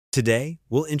Today,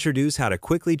 we'll introduce how to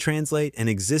quickly translate an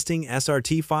existing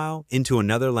SRT file into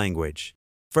another language.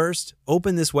 First,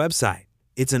 open this website.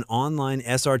 It's an online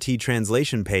SRT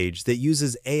translation page that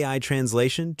uses AI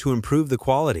translation to improve the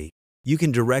quality. You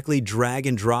can directly drag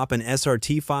and drop an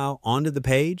SRT file onto the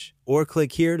page, or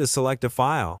click here to select a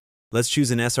file. Let's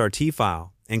choose an SRT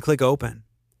file and click Open.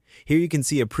 Here you can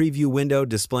see a preview window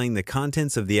displaying the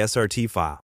contents of the SRT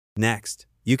file. Next,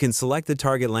 you can select the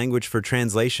target language for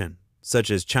translation,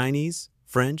 such as Chinese,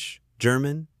 French,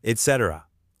 German, etc.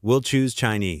 We'll choose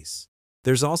Chinese.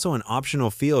 There's also an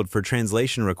optional field for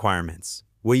translation requirements,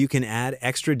 where you can add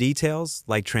extra details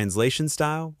like translation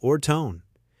style or tone.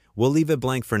 We'll leave it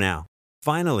blank for now.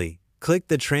 Finally, click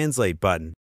the Translate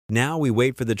button. Now we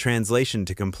wait for the translation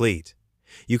to complete.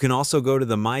 You can also go to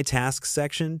the My Tasks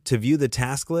section to view the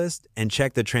task list and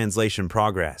check the translation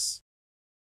progress.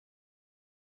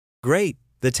 Great!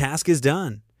 The task is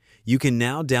done. You can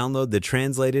now download the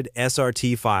translated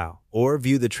SRT file or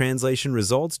view the translation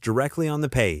results directly on the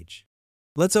page.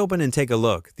 Let's open and take a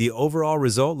look. The overall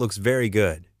result looks very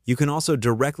good. You can also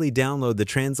directly download the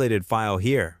translated file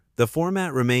here. The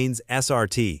format remains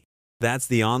SRT. That's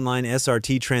the online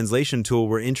SRT translation tool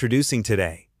we're introducing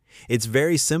today. It's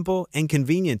very simple and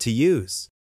convenient to use.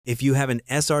 If you have an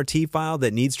SRT file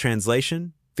that needs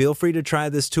translation, feel free to try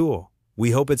this tool.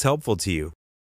 We hope it's helpful to you.